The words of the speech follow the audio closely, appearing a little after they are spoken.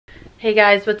Hey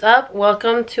guys, what's up?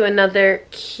 Welcome to another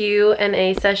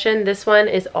Q&A session. This one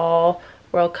is all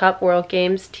World Cup, World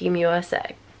Games, Team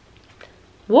USA.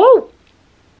 Woo!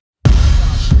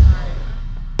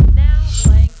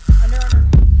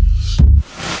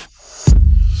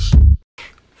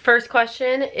 First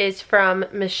question is from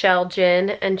Michelle Jin,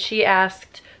 and she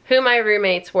asked who my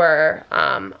roommates were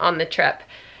on the trip.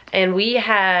 And we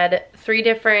had 3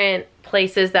 different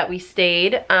places that we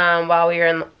stayed while we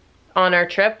were on our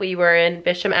trip. We were in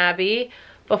Bisham Abbey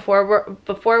before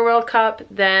World Cup,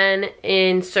 then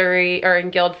in Surrey or in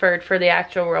Guildford for the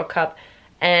actual World Cup,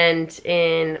 and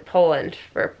in Poland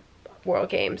for World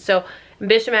Games. So in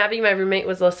Bisham Abbey, my roommate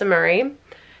was Lissa Murray.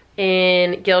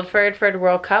 In Guildford for the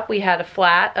World Cup, we had a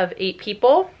flat of 8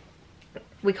 people.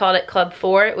 We called it Club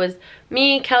 4. It was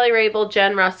me, Kelly Rabel,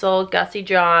 Jen Russell, Gussie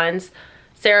Johns,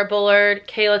 Sarah Bullard,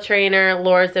 Kayla Trainer,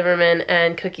 Laura Zimmerman,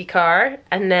 and Cookie Carr.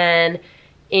 And then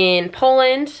in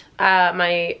Poland,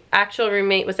 my actual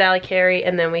roommate was Allie Carey,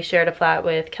 and then we shared a flat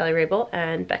with Kelly Rabel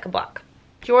and Becca Block.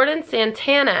 Jordan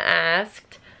Santana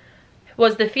asked,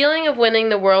 was the feeling of winning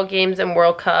the World Games and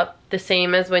World Cup the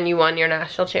same as when you won your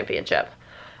national championship?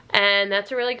 And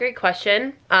that's a really great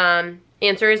question.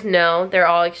 Answer is no. They're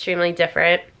all extremely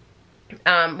different.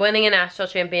 Winning a national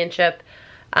championship,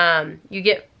 you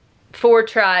get 4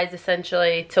 tries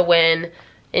essentially to win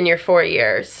in your 4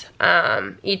 years.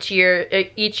 Each year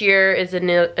is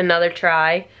another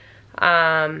try,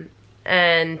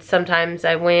 and sometimes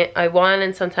I won,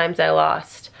 and sometimes I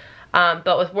lost.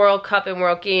 But with World Cup and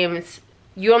World Games,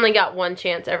 you only got 1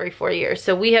 chance every 4 years.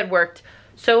 So we had worked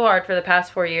so hard for the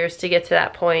past 4 years to get to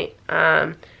that point.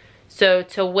 So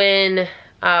to win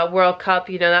World Cup,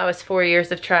 you know, that was 4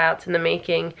 years of tryouts in the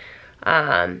making.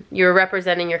 You're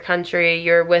representing your country,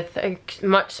 you're with a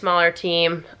much smaller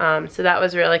team, so that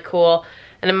was really cool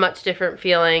and a much different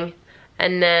feeling.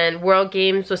 And then World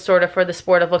Games was sort of for the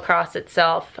sport of lacrosse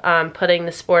itself, putting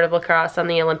the sport of lacrosse on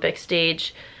the Olympic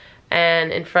stage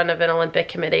and in front of an Olympic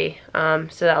committee,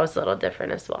 so that was a little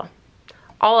different as well.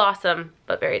 All awesome,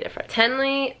 but very different.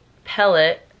 Tenley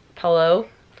Pello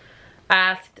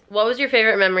asked, what was your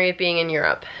favorite memory of being in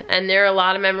Europe? And there are a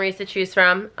lot of memories to choose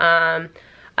from.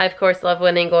 I, of course, love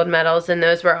winning gold medals, and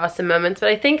those were awesome moments. But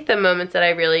I think the moments that I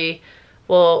really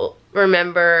will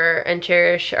remember and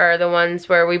cherish are the ones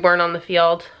where we weren't on the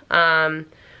field,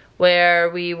 where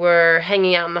we were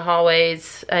hanging out in the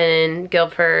hallways in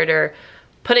Guildford, or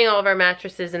putting all of our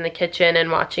mattresses in the kitchen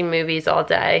and watching movies all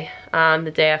day,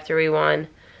 the day after we won.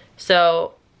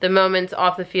 So the moments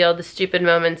off the field, the stupid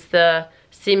moments, the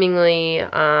seemingly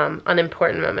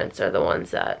unimportant moments are the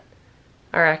ones that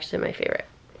are actually my favorite.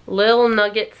 Lil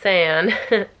Nugget San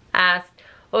asked,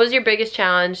 what was your biggest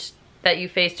challenge that you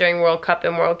faced during World Cup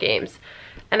and World Games?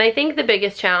 And I think the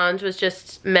biggest challenge was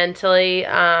just mentally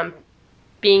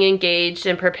being engaged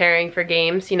and preparing for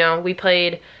games. You know, we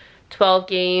played 12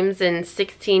 games in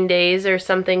 16 days or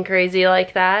something crazy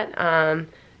like that,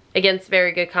 against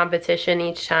very good competition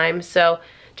each time. So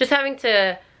just having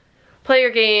to play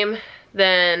your game,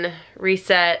 then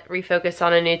reset, refocus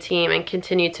on a new team, and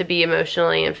continue to be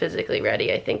emotionally and physically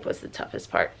ready, I think was the toughest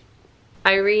part.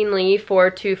 Irene Lee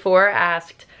 424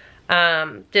 asked,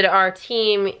 did our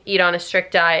team eat on a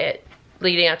strict diet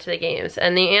leading up to the games?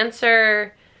 And the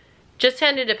answer just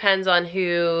kind of depends on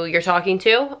who you're talking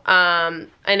to.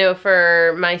 I know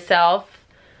for myself,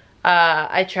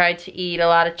 I tried to eat a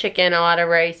lot of chicken, a lot of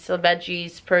rice,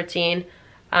 veggies, protein.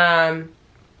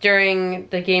 During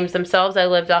the games themselves, I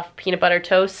lived off peanut butter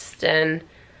toast and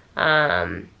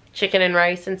chicken and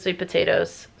rice and sweet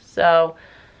potatoes. So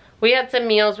we had some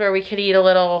meals where we could eat a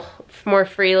little more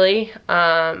freely,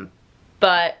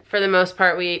 but for the most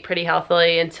part, we ate pretty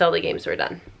healthily until the games were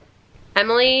done.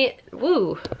 Emily,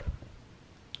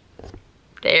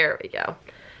 there we go.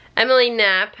 Emily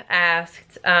Knapp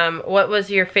asked, what was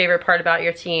your favorite part about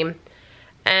your team?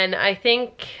 And I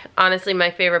think, honestly, my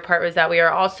favorite part was that we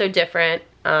are all so different.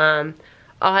 All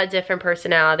had different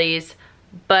personalities,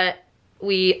 but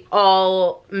we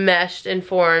all meshed and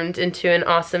formed into an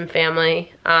awesome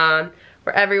family, where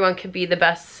everyone could be the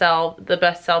best self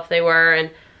they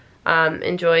were, and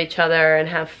enjoy each other and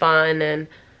have fun and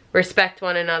respect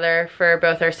one another for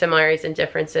both our similarities and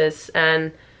differences.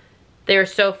 And they were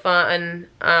so fun.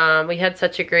 We had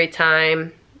such a great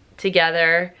time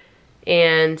together,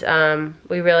 and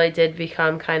we really did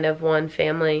become kind of one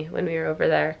family when we were over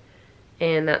there.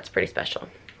 And that's pretty special.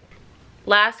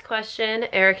 Last question,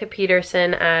 Erica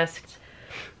Peterson asked,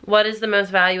 what is the most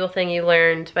valuable thing you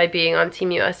learned by being on Team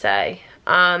USA?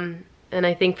 And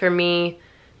I think for me,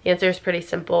 the answer is pretty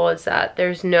simple, is that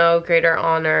there's no greater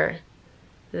honor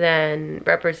than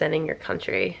representing your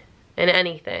country in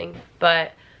anything.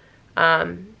 But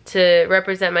to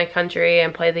represent my country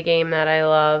and play the game that I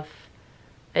love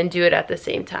and do it at the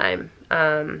same time.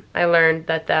 I learned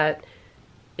that that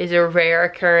is a rare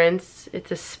occurrence.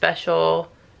 It's a special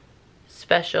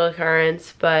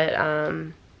occurrence, but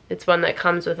it's one that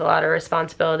comes with a lot of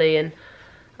responsibility, and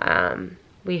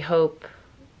we hope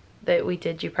that we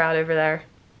did you proud over there,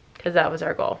 because that was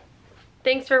our goal.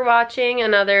 Thanks for watching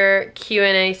another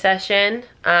Q&A session.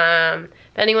 If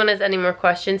anyone has any more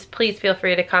questions, please feel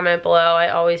free to comment below. I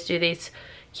always do these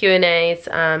Q&As,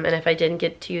 and if I didn't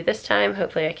get to you this time,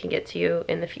 hopefully I can get to you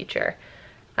in the future.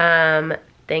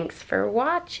 Thanks for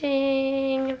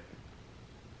watching.